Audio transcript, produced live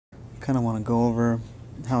kind of want to go over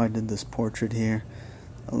how I did this portrait here.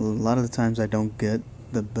 A lot of the times I don't get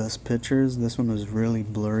the best pictures. This one was really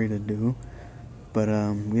blurry to do, but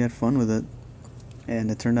we had fun with it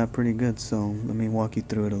and it turned out pretty good, so let me walk you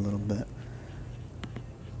through it a little bit.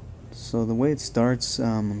 So the way it starts,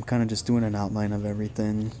 I'm kind of just doing an outline of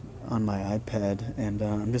everything on my iPad, and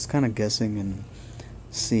I'm just kind of guessing and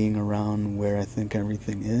seeing around where I think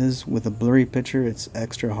everything is. With a blurry picture, it's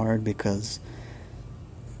extra hard because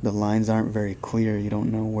the lines aren't very clear. You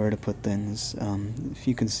don't know where to put things. If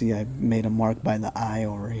you can see, I made a mark by the eye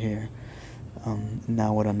over here.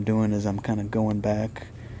 Now what I'm doing is I'm kind of going back,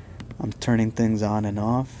 I'm turning things on and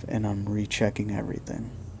off, and I'm rechecking everything.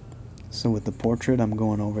 So with the portrait, I'm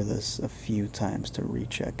going over this a few times to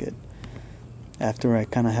recheck it. After I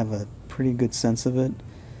kind of have a pretty good sense of it,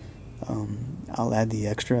 I'll add the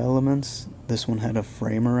extra elements. This one had a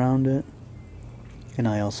frame around it, and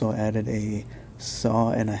I also added a saw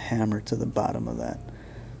and a hammer to the bottom of that.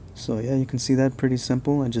 So yeah, you can see that pretty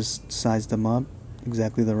simple. I just sized them up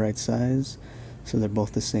exactly the right size so they're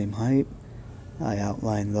both the same height. I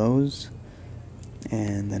outlined those,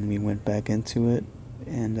 and then we went back into it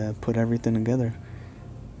and put everything together.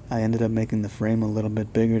 I ended up making the frame a little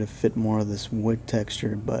bit bigger to fit more of this wood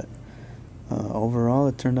texture, but overall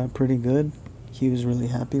it turned out pretty good. He was really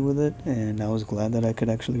happy with it, and I was glad that I could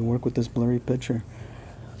actually work with this blurry picture.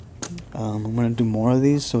 I'm going to do more of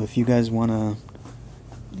these, so if you guys want to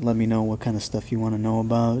let me know what kind of stuff you want to know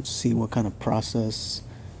about, see what kind of process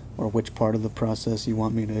or which part of the process you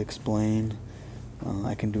want me to explain,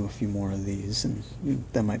 I can do a few more of these, and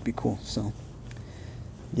that might be cool. So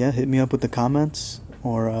yeah, hit me up with the comments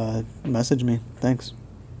or message me. Thanks.